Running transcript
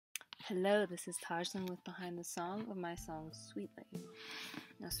Hello, this is Tajlyn with Behind the Song of my song Sweetlie.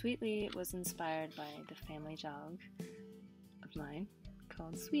 Now, Sweetlie was inspired by the family dog of mine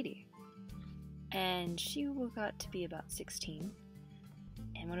called Sweetie. And she got to be about 16.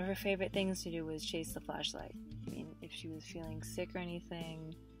 And one of her favorite things to do was chase the flashlight. I mean, if she was feeling sick or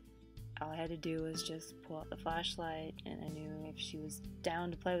anything, all I had to do was just pull out the flashlight, and I knew if she was down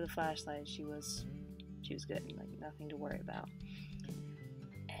to play with the flashlight, she was good, like nothing to worry about.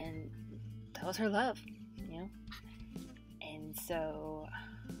 And that was her love, And so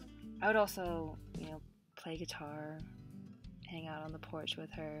I would also, play guitar, hang out on the porch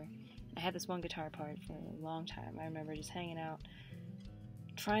with her. I had this one guitar part for a long time. I remember just hanging out,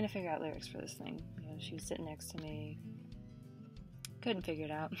 trying to figure out lyrics for this thing. She was sitting next to me, couldn't figure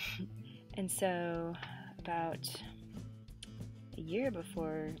it out. And so about a year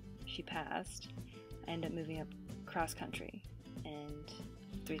before she passed, I ended up moving up cross country and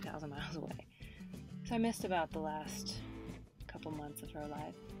 3,000 miles away. So I missed about the last couple months of her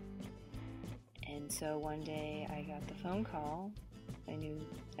life. And so one day I got the phone call. I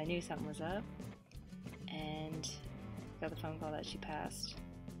knew something was up, and got the phone call that she passed.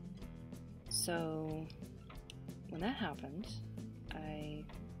 So when that happened, I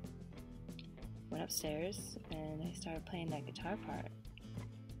went upstairs and I started playing that guitar part,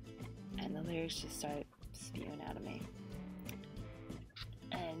 and the lyrics just started spewing out of me.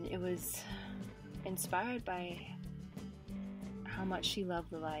 And it was inspired by how much she loved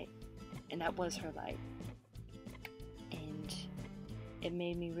the light, and that was her light. And it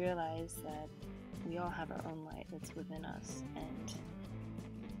made me realize that we all have our own light that's within us, and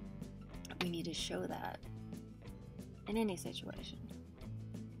we need to show that in any situation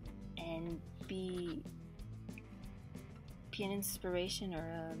and be an inspiration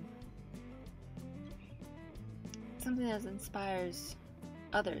or something that inspires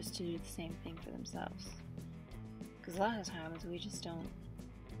others to do the same thing for themselves. Because a lot of times we just don't.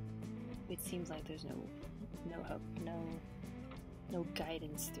 It seems like there's no hope, no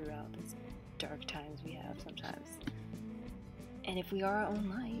guidance throughout these dark times we have sometimes. And if we are our own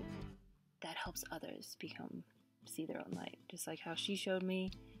light, that helps others see their own light. Just like how she showed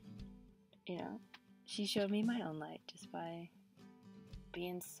me, she showed me my own light just by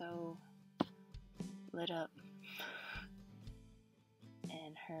being so lit up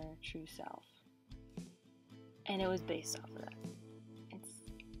and her true self. And it was based off of that. It's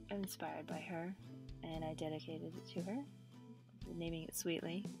inspired by her, and I dedicated it to her, naming it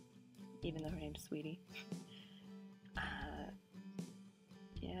Sweetlie, even though her name's Sweetie.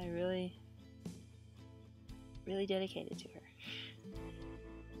 I really dedicated to her.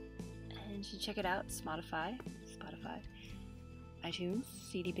 And you should check it out. Spotify, iTunes,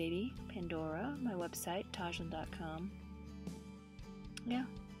 CD Baby, Pandora, my website, Tajlyn.com. Yeah,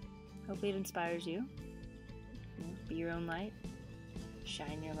 hopefully it inspires you. Be your own light.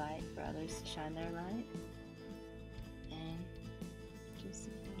 Shine your light for others to shine their light.